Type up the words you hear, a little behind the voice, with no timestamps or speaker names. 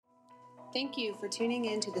Thank you for tuning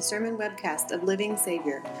in to the sermon webcast of Living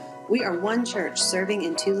Savior. We are one church serving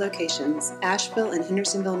in 2 locations, Asheville and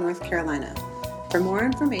Hendersonville, North Carolina. For more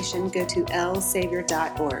information, go to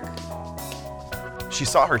lsavior.org. She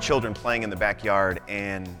saw her children playing in the backyard,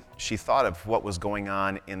 and she thought of what was going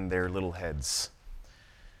on in their little heads.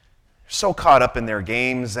 So caught up in their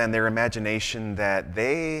games and their imagination that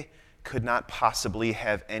they could not possibly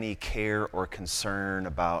have any care or concern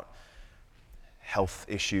about health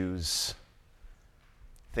issues,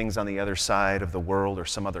 things on the other side of the world or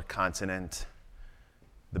some other continent,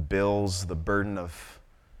 the bills, the burden of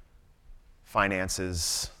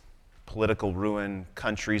finances, political ruin,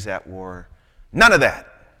 countries at war. None of that.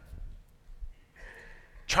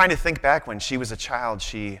 Trying to think back when she was a child,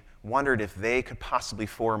 she wondered if they could possibly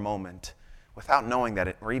for a moment, without knowing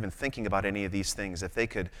that or even thinking about any of these things, if they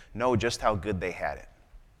could know just how good they had it.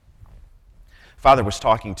 Father was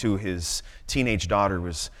talking to his teenage daughter who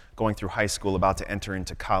was going through high school, about to enter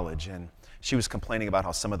into college, and she was complaining about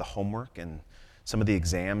how some of the homework and some of the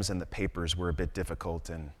exams and the papers were a bit difficult,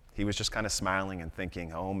 and he was just kind of smiling and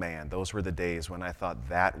thinking, oh man, those were the days when I thought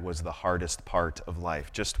that was the hardest part of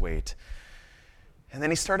life. Just wait. And then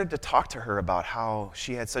he started to talk to her about how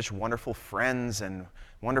she had such wonderful friends and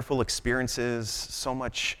wonderful experiences, so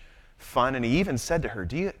much fun, and he even said to her,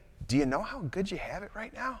 do you know how good you have it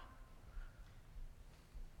right now?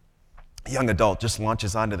 A young adult just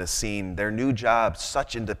launches onto the scene. Their new job,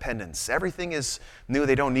 such independence. Everything is new.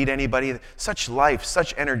 They don't need anybody. Such life,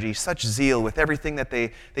 such energy, such zeal with everything that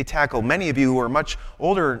they tackle. Many of you who are much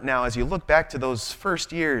older now, as you look back to those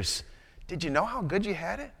first years, did you know how good you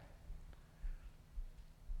had it?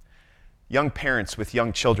 Young parents with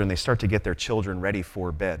young children, they start to get their children ready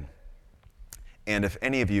for bed. And if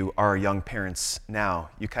any of you are young parents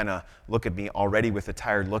now, you kind of look at me already with a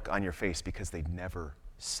tired look on your face because they never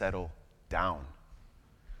settle down.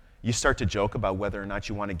 You start to joke about whether or not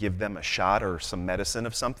you want to give them a shot or some medicine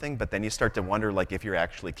of something, but then you start to wonder like if you're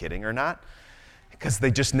actually kidding or not, because they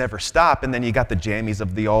just never stop. And then you got the jammies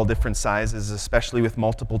of the all different sizes, especially with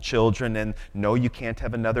multiple children, and no, you can't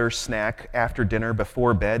have another snack after dinner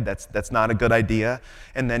before bed. That's not a good idea.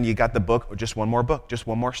 And then you got the book, or just one more book, just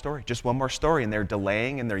one more story, and they're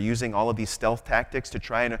delaying and they're using all of these stealth tactics to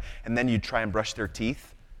try and then you try and brush their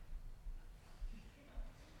teeth.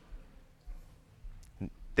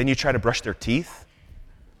 Then you try to brush their teeth.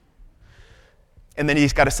 And then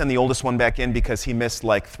he's got to send the oldest one back in because he missed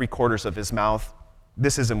like 3/4 of his mouth.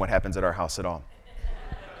 This isn't what happens at our house at all.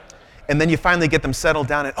 And then you finally get them settled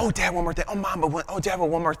down and, oh, Dad, one more thing. Oh, Mom, oh, Dad,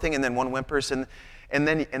 one more thing. And then one whimpers. And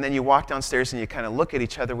then you walk downstairs and you kind of look at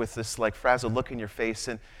each other with this like frazzled look in your face.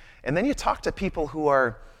 And then you talk to people who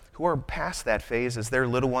are past that phase as their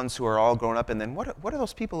little ones who are all grown up. And then what are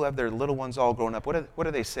those people who have their little ones all grown up? What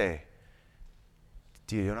do they say?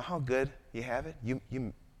 Do you know how good you have it?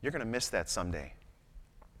 You're going to miss that someday.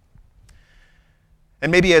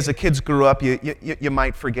 And maybe as the kids grew up, you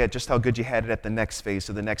might forget just how good you had it at the next phase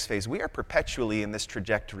or the next phase. We are perpetually in this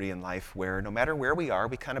trajectory in life where no matter where we are,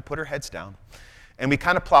 we kind of put our heads down and we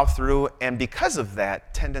kind of plow through. And because of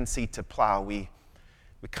that tendency to plow, we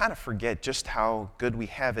kind of forget just how good we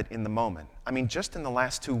have it in the moment. I mean, just in the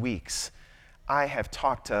last 2 weeks, I have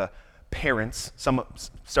talked to parents,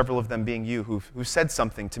 several of them being you, who said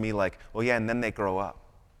something to me like, well, yeah, and then they grow up,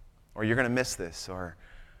 or you're going to miss this, or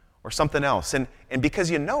something else. And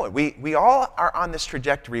because you know it, we all are on this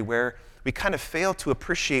trajectory where we kind of fail to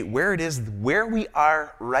appreciate where it is, where we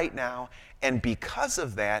are right now, and because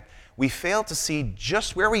of that, we fail to see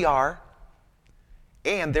just where we are,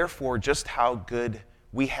 and therefore just how good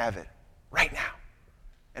we have it right now,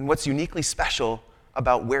 and what's uniquely special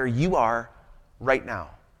about where you are right now.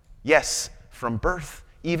 Yes, from birth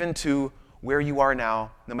even to where you are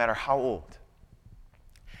now, no matter how old.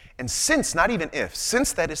 And since, not even if,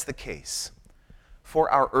 since that is the case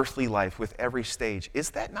for our earthly life with every stage,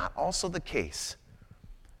 is that not also the case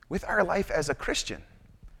with our life as a Christian?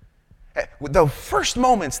 The first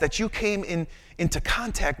moments that you came into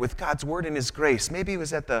contact with God's Word and His grace, maybe it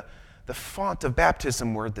was at the font of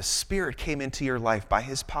baptism where the Spirit came into your life by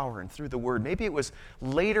His power and through the Word. Maybe it was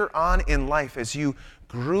later on in life as you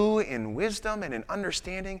grew in wisdom and in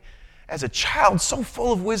understanding. As a child, so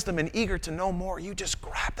full of wisdom and eager to know more, you just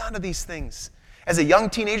grabbed onto these things. As a young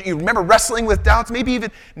teenager, you remember wrestling with doubts. Maybe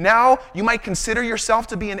even now you might consider yourself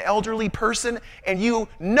to be an elderly person, and you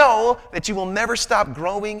know that you will never stop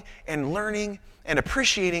growing and learning and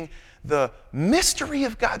appreciating the mystery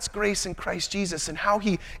of God's grace in Christ Jesus and how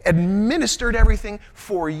He administered everything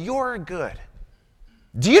for your good.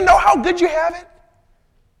 Do you know how good you have it?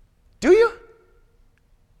 Do you?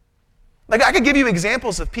 Like, I could give you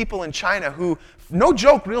examples of people in China who, no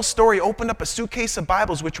joke, real story, opened up a suitcase of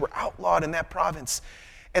Bibles which were outlawed in that province.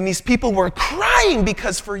 And these people were crying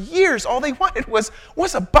because for years all they wanted was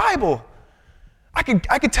a Bible. I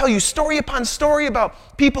could tell you story upon story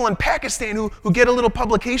about people in Pakistan who get a little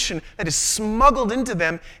publication that is smuggled into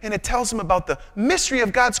them, and it tells them about the mystery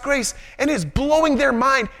of God's grace, and it is blowing their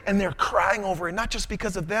mind, and they're crying over it, not just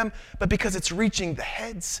because of them, but because it's reaching the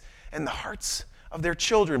heads and the hearts of their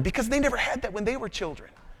children, because they never had that when they were children.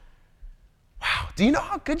 Wow, do you know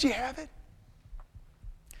how good you have it?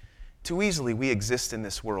 Too easily we exist in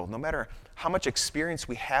this world, no matter how much experience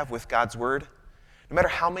we have with God's Word, no matter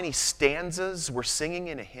how many stanzas we're singing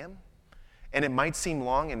in a hymn, and it might seem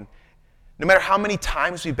long, and no matter how many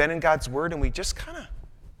times we've been in God's Word, and we just kind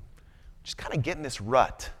of get in this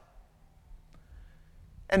rut.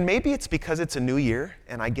 And maybe it's because it's a new year,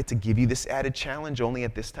 and I get to give you this added challenge only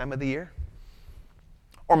at this time of the year.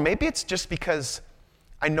 Or maybe it's just because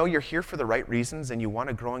I know you're here for the right reasons and you want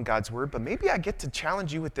to grow in God's Word, but maybe I get to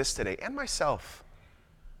challenge you with this today, and myself.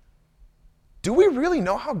 Do we really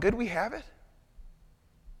know how good we have it?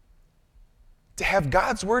 To have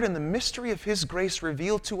God's Word and the mystery of His grace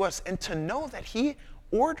revealed to us, and to know that He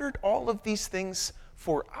ordered all of these things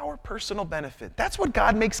for our personal benefit. That's what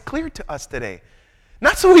God makes clear to us today.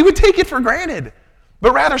 Not so we would take it for granted,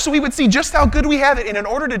 but rather so we would see just how good we have it. And in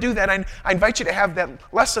order to do that, I invite you to have that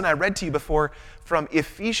lesson I read to you before from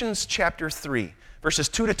Ephesians chapter 3, verses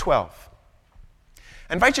 2 to 12.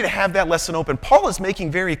 I invite you to have that lesson open. Paul is making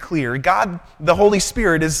very clear, God, the Holy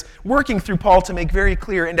Spirit, is working through Paul to make very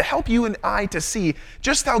clear and to help you and I to see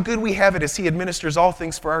just how good we have it as he administers all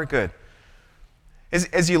things for our good.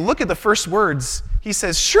 As you look at the first words, he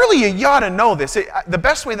says, surely you ought to know this. The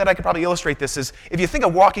best way that I could probably illustrate this is if you think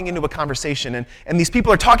of walking into a conversation and these people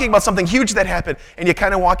are talking about something huge that happened, and you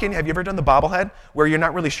kind of walk in. Have you ever done the bobblehead where you're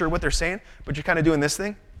not really sure what they're saying, but you're kind of doing this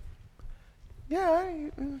thing?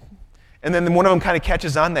 And then one of them kind of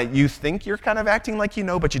catches on that you think you're kind of acting like you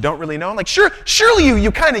know, but you don't really know. Like, surely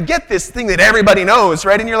you kind of get this thing that everybody knows,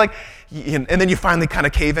 right? And you're like, and then you finally kind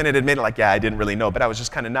of cave in and admit it, like, yeah, I didn't really know, but I was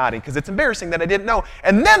just kind of nodding because it's embarrassing that I didn't know.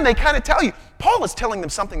 And then they kind of tell you. Paul is telling them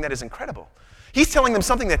something that is incredible. He's telling them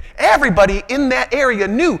something that everybody in that area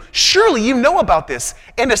knew. Surely you know about this.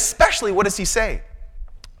 And especially, what does he say?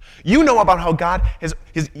 You know about how God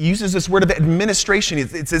uses this word of administration.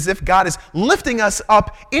 It's as if God is lifting us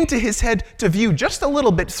up into his head to view just a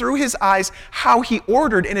little bit through his eyes how he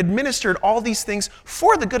ordered and administered all these things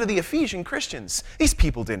for the good of the Ephesian Christians. These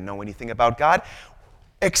people didn't know anything about God,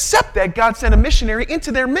 except that God sent a missionary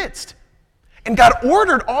into their midst. And God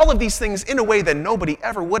ordered all of these things in a way that nobody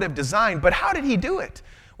ever would have designed. But how did he do it?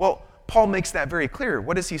 Well, Paul makes that very clear.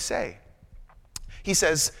 What does he say? He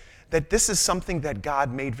says that this is something that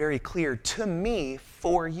God made very clear to me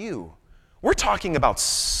for you. We're talking about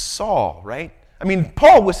Saul, right? I mean,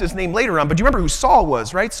 Paul was his name later on, but do you remember who Saul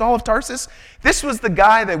was, right? Saul of Tarsus? This was the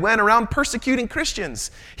guy that went around persecuting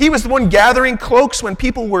Christians. He was the one gathering cloaks when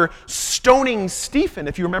people were stoning Stephen,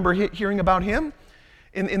 if you remember hearing about him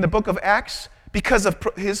in the book of Acts, because of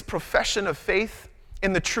his profession of faith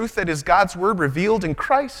in the truth that is God's word revealed in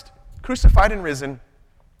Christ, crucified and risen.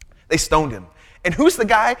 They stoned him. And who's the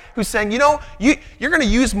guy who's saying, you're going to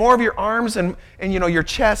use more of your arms and your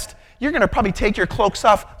chest. You're going to probably take your cloaks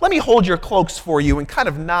off. Let me hold your cloaks for you, and kind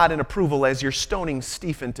of nod in approval as you're stoning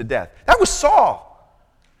Stephen to death. That was Saul.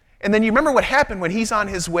 And then you remember what happened when he's on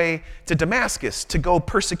his way to Damascus to go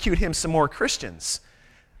persecute him some more Christians.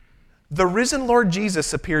 The risen Lord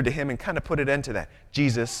Jesus appeared to him and kind of put an end to that.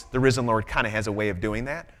 Jesus, the risen Lord, kind of has a way of doing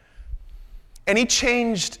that. And he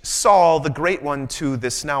changed Saul, the great one, to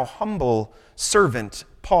this now humble servant,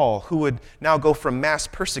 Paul, who would now go from mass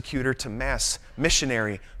persecutor to mass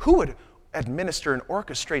missionary. Who would administer and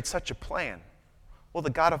orchestrate such a plan? Well,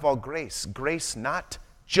 the God of all grace. Grace not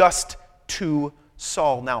just to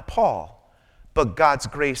Saul, now Paul, but God's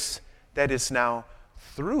grace that is now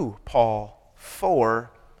through Paul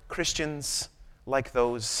for Christians like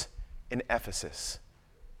those in Ephesus.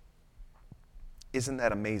 Isn't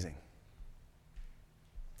that amazing?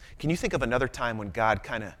 Can you think of another time when God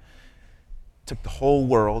kind of took the whole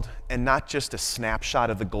world, and not just a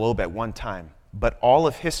snapshot of the globe at one time, but all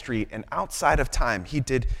of history and outside of time? He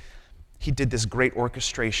did this great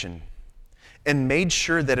orchestration and made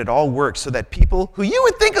sure that it all worked so that people who you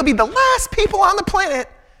would think would be the last people on the planet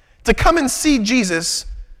to come and see Jesus,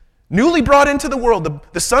 newly brought into the world,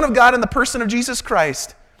 the Son of God in the person of Jesus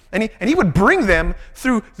Christ, and he would bring them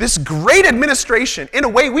through this great administration in a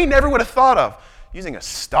way we never would have thought of, using a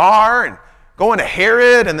star and going to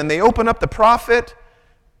Herod, and then they open up the prophet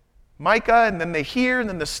Micah, and then they hear, and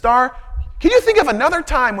then the star. Can you think of another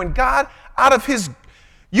time when God, out of his,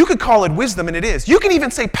 you could call it wisdom, and it is. You can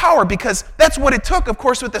even say power, because that's what it took, of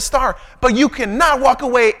course, with the star. But you cannot walk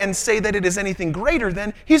away and say that it is anything greater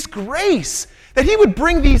than his grace. That he would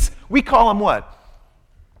bring these, we call them what?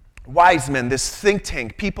 Wise men, this think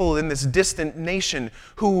tank, people in this distant nation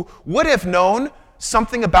who would have known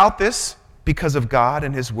something about this because of God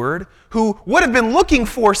and his word, who would have been looking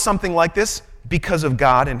for something like this because of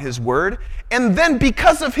God and his word, and then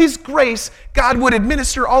because of his grace, God would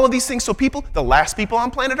administer all of these things so people, the last people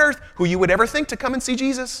on planet Earth, who you would ever think to come and see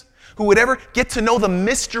Jesus, who would ever get to know the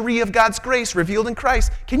mystery of God's grace revealed in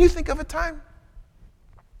Christ. Can you think of a time?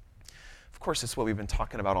 Of course, it's what we've been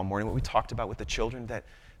talking about all morning, what we talked about with the children,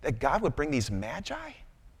 that God would bring these magi.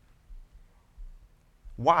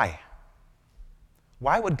 Why?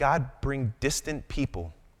 Why would God bring distant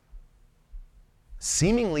people,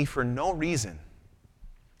 seemingly for no reason?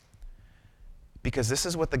 Because this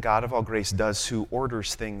is what the God of all grace does, who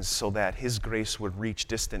orders things so that his grace would reach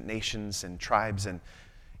distant nations and tribes and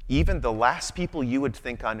even the last people you would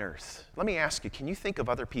think on earth. Let me ask you, can you think of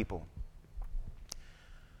other people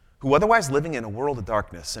who otherwise living in a world of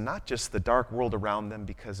darkness, and not just the dark world around them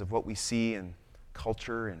because of what we see in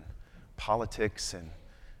culture and politics and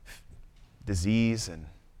disease and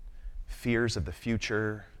fears of the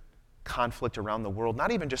future, conflict around the world,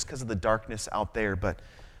 not even just because of the darkness out there, but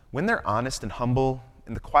when they're honest and humble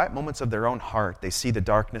in the quiet moments of their own heart, they see the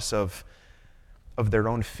darkness of their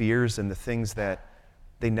own fears and the things that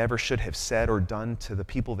they never should have said or done to the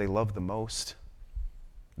people they love the most,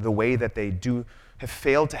 the way that they have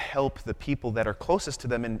failed to help the people that are closest to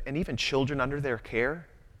them and even children under their care,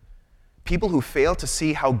 people who fail to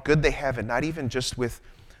see how good they have it, not even just with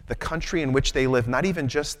the country in which they live, not even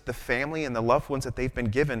just the family and the loved ones that they've been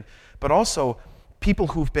given, but also people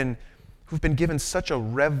who've been given such a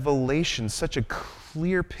revelation, such a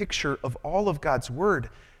clear picture of all of God's word,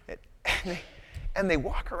 and they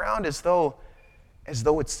walk around as though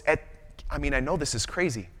it's I know this is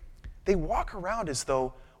crazy. They walk around as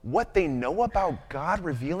though what they know about God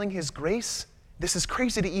revealing his grace, this is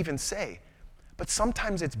crazy to even say, but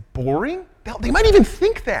sometimes it's boring. They might even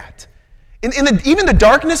think that. In even the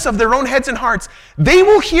darkness of their own heads and hearts, they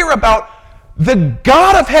will hear about the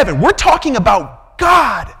God of heaven. We're talking about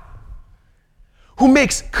God, who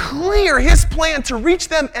makes clear his plan to reach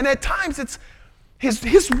them, and at times it's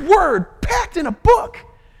his word packed in a book.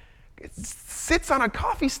 It sits on a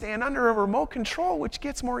coffee stand under a remote control, which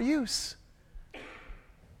gets more use.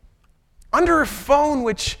 Under a phone,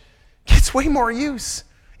 which gets way more use.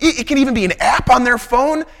 It can even be an app on their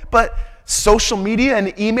phone, but social media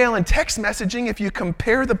and email and text messaging, if you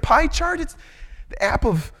compare the pie chart, it's the app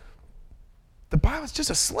of the Bible is just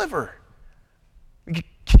a sliver.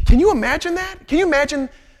 Can you imagine that? Can you imagine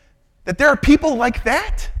that there are people like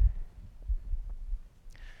that?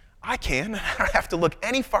 I can. I don't have to look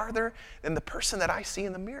any farther than the person that I see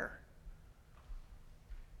in the mirror.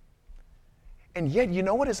 And yet, you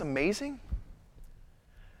know what is amazing?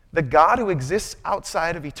 The God who exists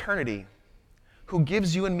outside of eternity, who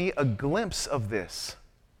gives you and me a glimpse of this,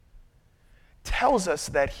 tells us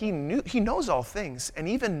that he knows all things, and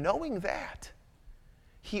even knowing that,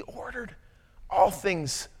 he ordered all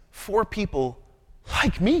things for people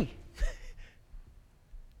like me.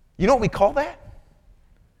 You know what we call that?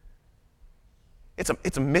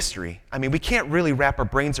 It's a mystery. I mean, we can't really wrap our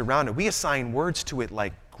brains around it. We assign words to it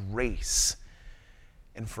like grace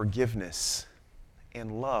and forgiveness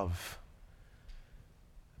and love.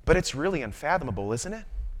 But it's really unfathomable, isn't it?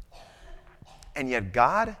 And yet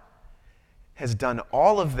God has done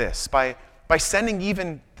all of this by sending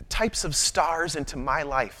even the types of stars into my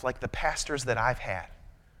life, like the pastors that I've had.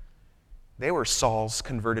 They were Sauls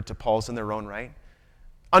converted to Pauls in their own right,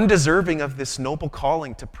 undeserving of this noble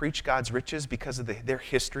calling to preach God's riches because of their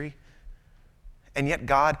history. And yet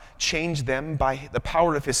God changed them by the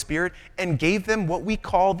power of his Spirit and gave them what we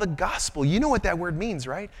call the gospel. You know what that word means,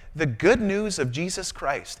 right? The good news of Jesus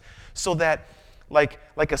Christ. So that like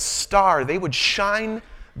a star, they would shine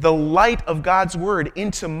the light of God's word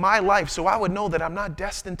into my life so I would know that I'm not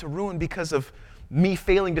destined to ruin because of me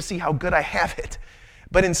failing to see how good I have it.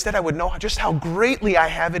 But instead I would know just how greatly I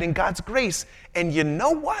have it in God's grace. And you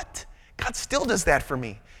know what? God still does that for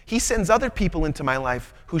me. He sends other people into my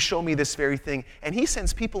life who show me this very thing, and he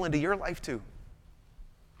sends people into your life too.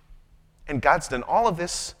 And God's done all of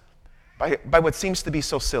this by what seems to be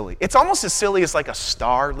so silly. It's almost as silly as like a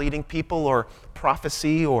star leading people, or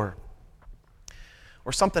prophecy, or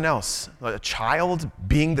something else. A child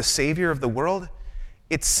being the savior of the world.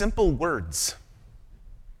 It's simple words.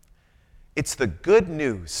 It's the good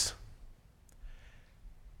news.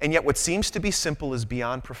 And yet what seems to be simple is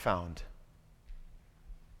beyond profound.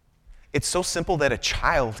 It's so simple that a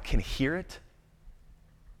child can hear it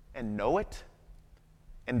and know it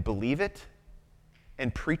and believe it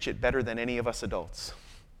and preach it better than any of us adults.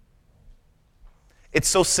 It's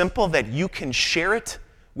so simple that you can share it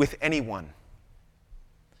with anyone.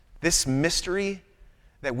 This mystery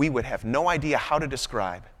that we would have no idea how to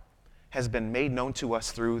describe has been made known to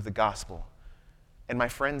us through the gospel. And my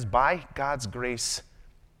friends, by God's grace,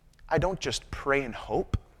 I don't just pray and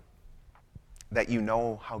hope that you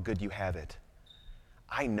know how good you have it.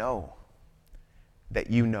 I know that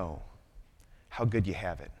you know how good you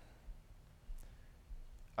have it.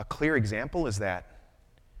 A clear example is that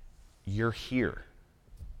you're here.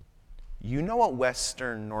 You know what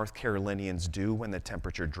Western North Carolinians do when the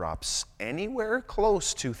temperature drops anywhere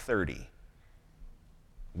close to 30?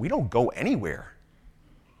 We don't go anywhere.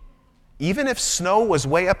 Even if snow was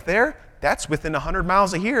way up there, that's within 100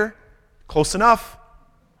 miles of here. Close enough.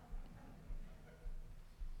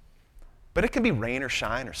 But it can be rain or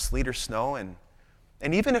shine or sleet or snow, and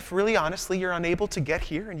even if really honestly you're unable to get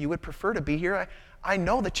here and you would prefer to be here, I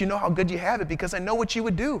know that you know how good you have it because I know what you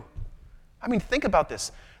would do. I mean, think about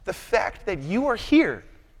this. The fact that you are here,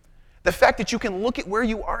 the fact that you can look at where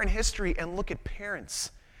you are in history and look at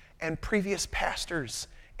parents and previous pastors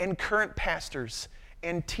and current pastors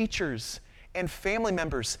and teachers and family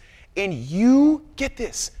members, and you, get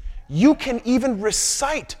this, you can even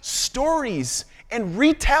recite stories and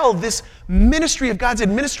retell this ministry of God's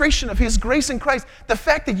administration of His grace in Christ. The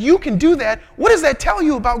fact that you can do that, what does that tell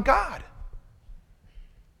you about God?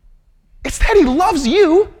 It's that He loves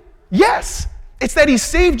you, yes. It's that He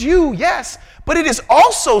saved you, yes. But it is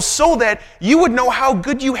also so that you would know how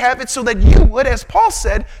good you have it, so that you would, as Paul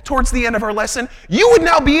said towards the end of our lesson, you would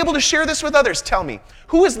now be able to share this with others. Tell me,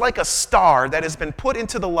 who is like a star that has been put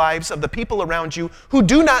into the lives of the people around you who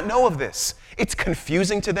do not know of this? It's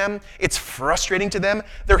confusing to them. It's frustrating to them.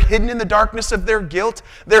 They're hidden in the darkness of their guilt.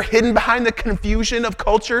 They're hidden behind the confusion of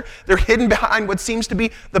culture. They're hidden behind what seems to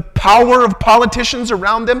be the power of politicians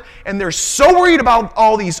around them. And they're so worried about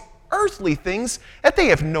all these earthly things that they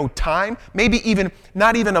have no time, maybe even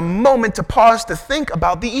not even a moment to pause to think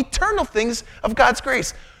about the eternal things of God's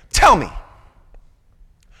grace. Tell me,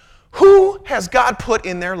 who has God put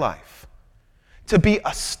in their life to be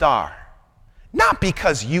a star? Not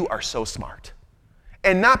because you are so smart,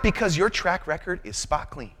 and not because your track record is spot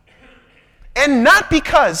clean, and not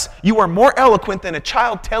because you are more eloquent than a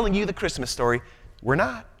child telling you the Christmas story. We're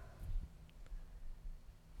not.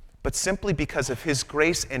 But simply because of His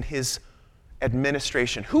grace and His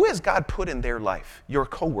administration. Who has God put in their life? Your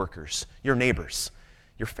coworkers, your neighbors,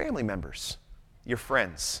 your family members, your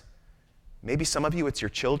friends. Maybe some of you it's your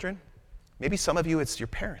children. Maybe some of you it's your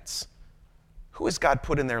parents. Who has God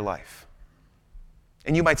put in their life?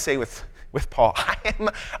 And you might say with Paul,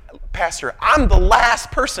 Pastor, I'm the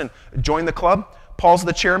last person. Join the club. Paul's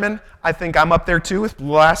the chairman. I think I'm up there too, with the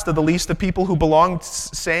last of the least of people who belong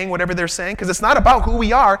saying whatever they're saying, because it's not about who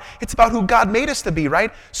we are, it's about who God made us to be,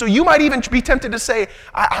 right? So you might even be tempted to say,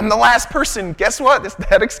 I'm the last person. Guess what?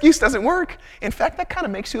 That excuse doesn't work. In fact, that kind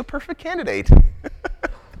of makes you a perfect candidate.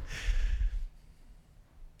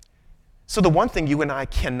 So the one thing you and I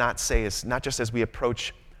cannot say is, not just as we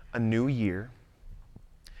approach a new year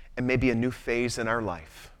and maybe a new phase in our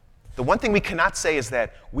life, the one thing we cannot say is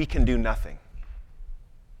that we can do nothing.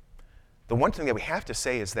 The one thing that we have to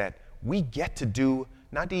say is that we get to do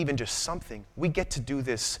not even just something, we get to do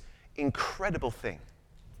this incredible thing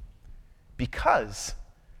because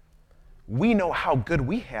we know how good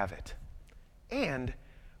we have it, and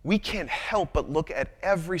we can't help but look at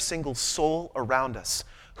every single soul around us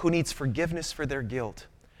who needs forgiveness for their guilt,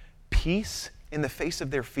 peace in the face of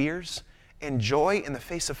their fears, and joy in the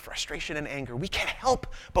face of frustration and anger. We can't help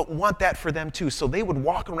but want that for them too, so they would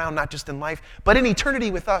walk around not just in life, but in eternity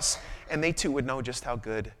with us, and they too would know just how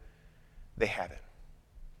good they have it.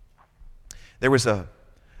 There was a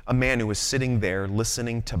man who was sitting there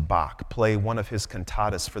listening to Bach play one of his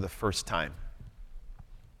cantatas for the first time.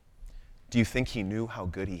 Do you think he knew how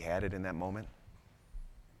good he had it in that moment?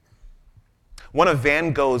 One of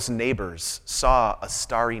Van Gogh's neighbors saw A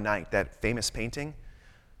Starry Night, that famous painting,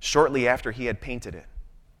 shortly after he had painted it.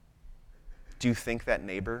 Do you think that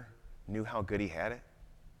neighbor knew how good he had it?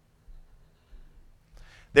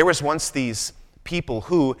 There was once these people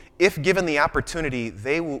who, if given the opportunity,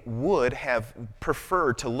 they would have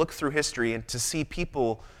preferred to look through history and to see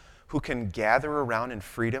people who can gather around in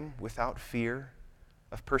freedom without fear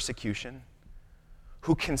of persecution,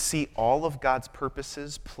 who can see all of God's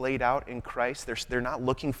purposes played out in Christ. They're not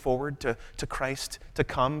looking forward to Christ to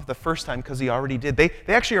come the first time because he already did. They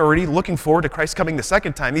actually are already looking forward to Christ coming the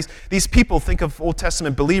second time. These people, think of Old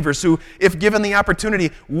Testament believers who, if given the opportunity,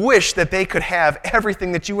 wish that they could have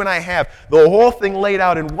everything that you and I have, the whole thing laid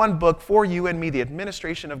out in one book for you and me, the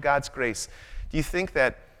administration of God's grace. Do you think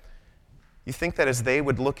that as they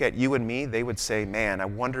would look at you and me, they would say, man, I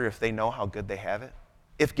wonder if they know how good they have it?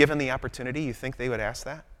 If given the opportunity, you think they would ask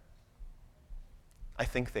that? I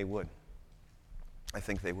think they would. I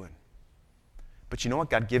think they would. But you know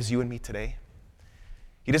what God gives you and me today?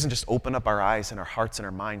 He doesn't just open up our eyes and our hearts and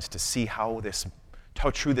our minds to see how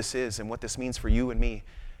true this is and what this means for you and me,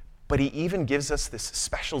 but he even gives us this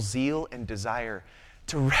special zeal and desire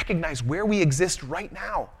to recognize where we exist right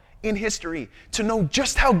now in history, to know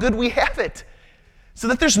just how good we have it. So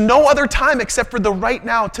that there's no other time except for the right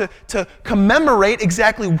now to commemorate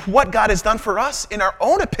exactly what God has done for us in our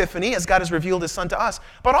own epiphany as God has revealed his Son to us.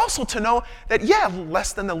 But also to know that,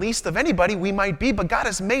 less than the least of anybody we might be, but God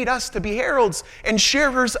has made us to be heralds and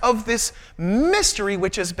sharers of this mystery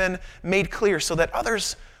which has been made clear so that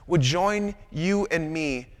others would join you and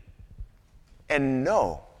me and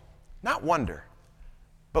know, not wonder,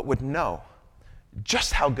 but would know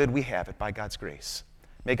just how good we have it by God's grace.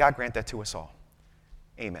 May God grant that to us all.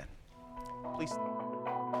 Amen. Please.